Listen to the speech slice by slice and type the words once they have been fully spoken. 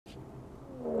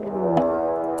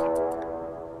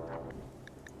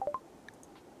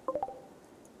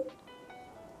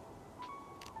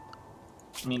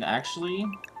mean, actually,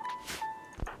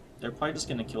 they're probably just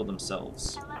gonna kill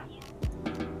themselves.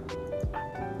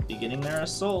 Beginning their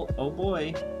assault. Oh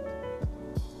boy.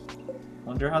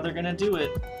 Wonder how they're gonna do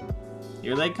it.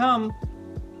 Here they come.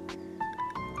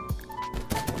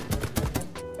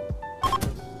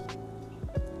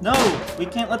 No! We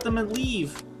can't let them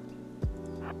leave!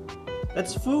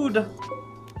 That's food!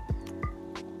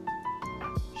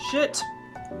 Shit!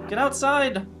 Get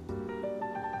outside!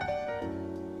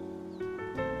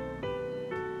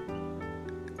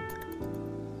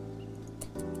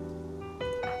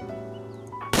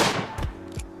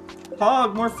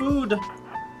 Hog, more food!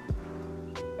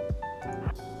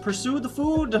 Pursue the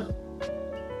food!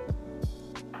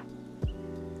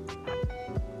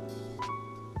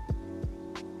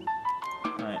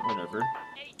 Alright, whatever.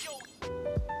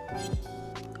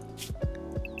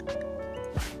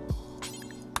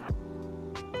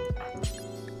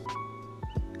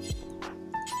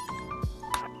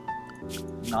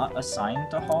 Not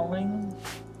assigned to hauling?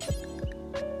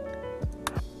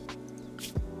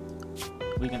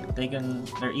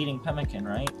 They're eating pemmican,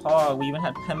 right? Oh, we even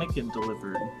had pemmican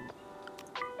delivered.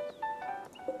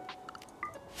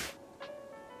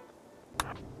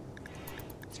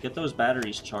 Let's get those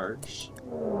batteries charged.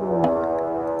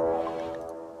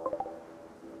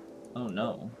 Oh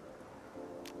no.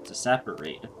 It's a sapper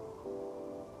raid.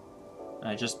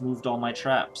 I just moved all my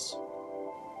traps.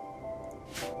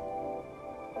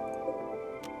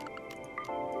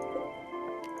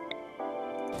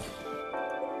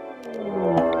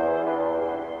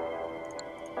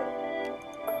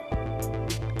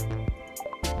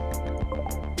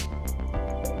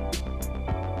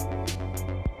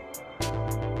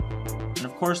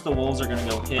 Of course the wolves are gonna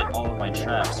go hit all of my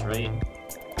traps, right?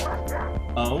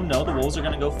 Oh no, the wolves are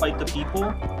gonna go fight the people?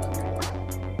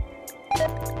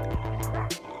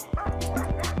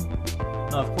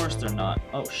 No, of course they're not.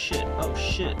 Oh shit, oh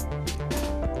shit.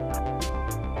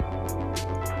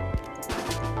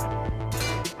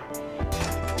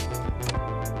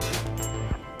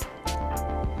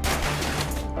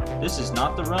 This is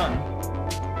not the run.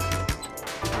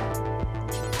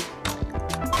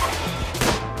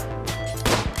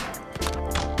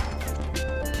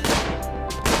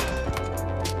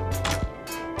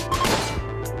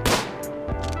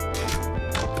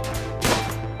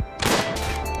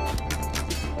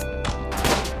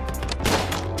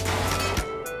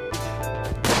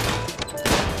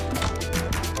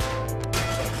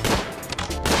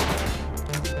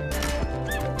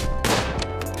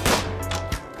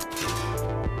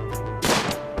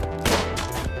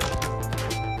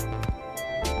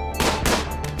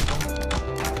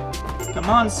 Come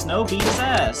on, Snow, beat his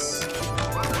ass!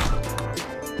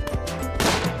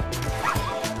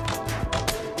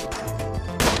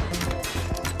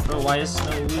 Bro, why is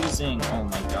Snow losing? Oh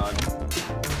my god.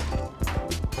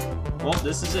 Well,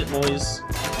 this is it, boys.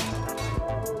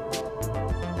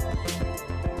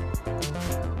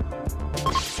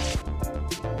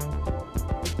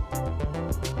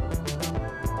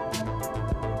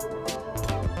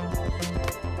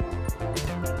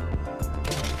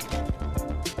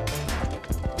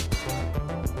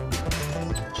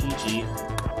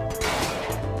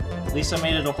 At least I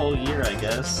made it a whole year, I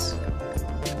guess.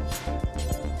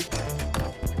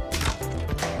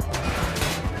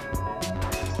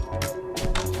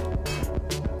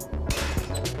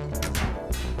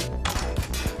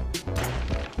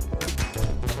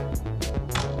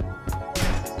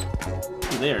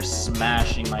 They are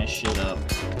smashing my shit up.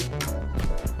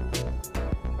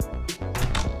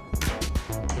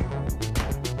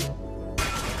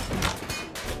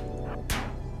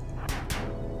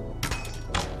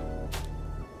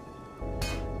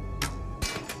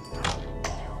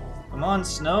 Come on,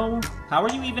 Snow. How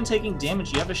are you even taking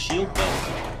damage? You have a shield though.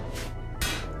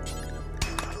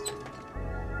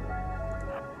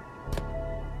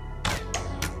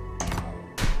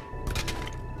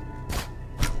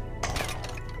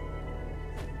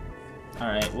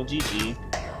 Alright, well, GG.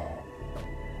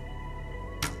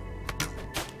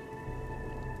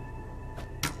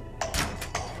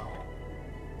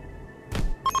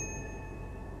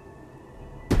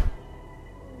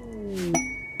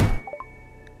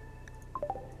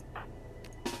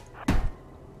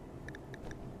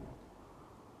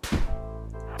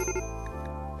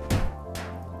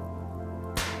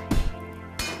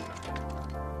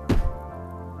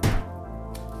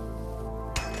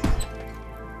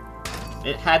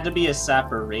 It had to be a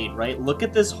sapper raid, right? Look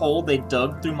at this hole they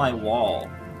dug through my wall.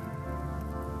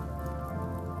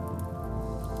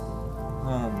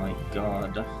 Oh my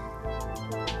god.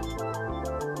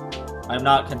 I'm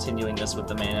not continuing this with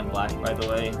the man in black, by the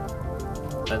way.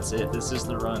 That's it. This is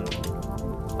the run.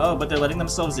 Oh, but they're letting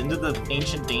themselves into the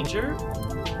ancient danger?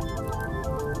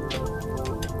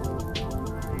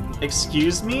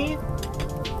 Excuse me?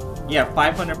 Yeah,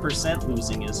 500%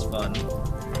 losing is fun.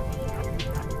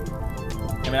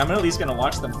 I mean, I'm at least gonna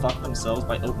watch them fuck themselves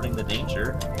by opening the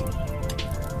danger.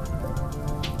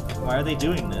 Why are they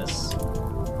doing this?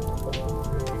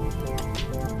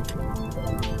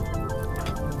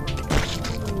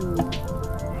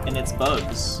 And it's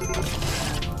bugs.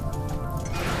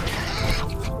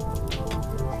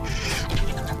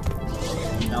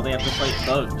 Now they have to fight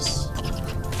bugs.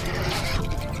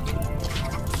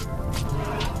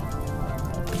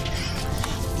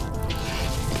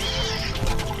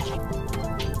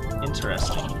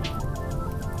 Interesting.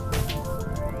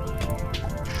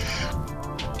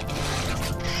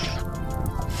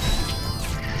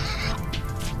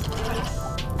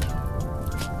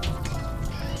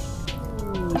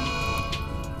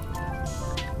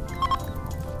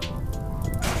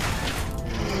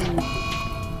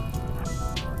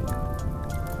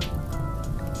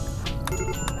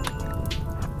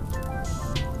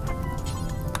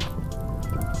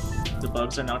 The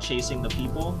bugs are now chasing the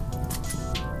people.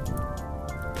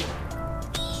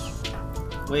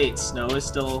 Wait, snow is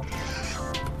still...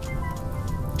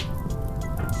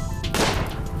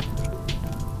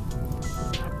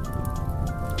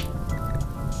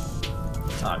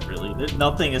 Not really.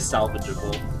 Nothing is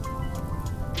salvageable.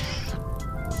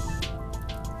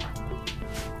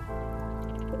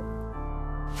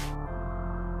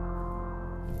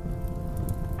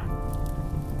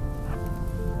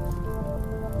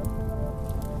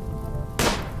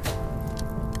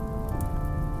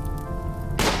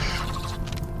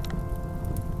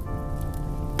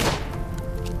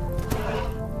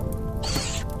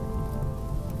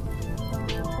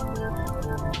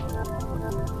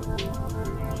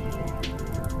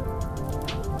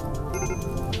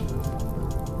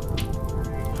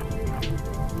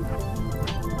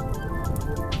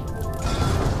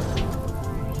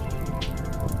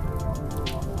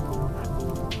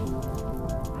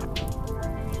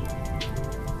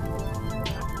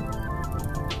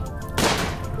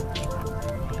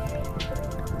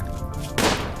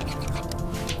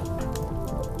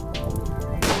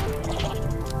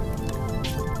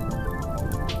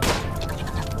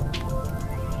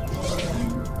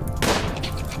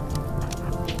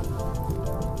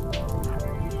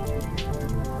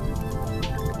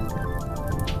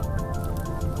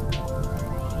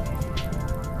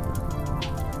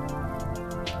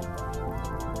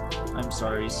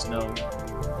 Sorry, snow.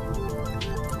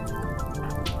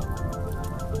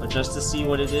 But just to see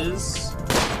what it is,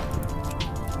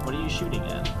 what are you shooting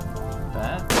at?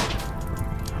 That?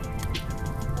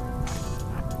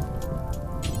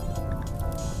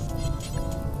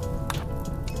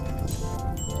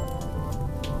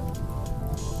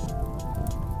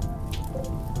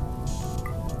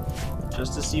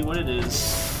 Just to see what it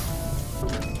is.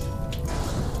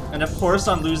 And of course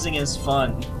on losing is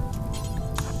fun.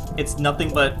 It's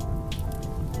nothing but,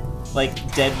 like,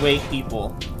 deadweight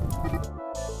people.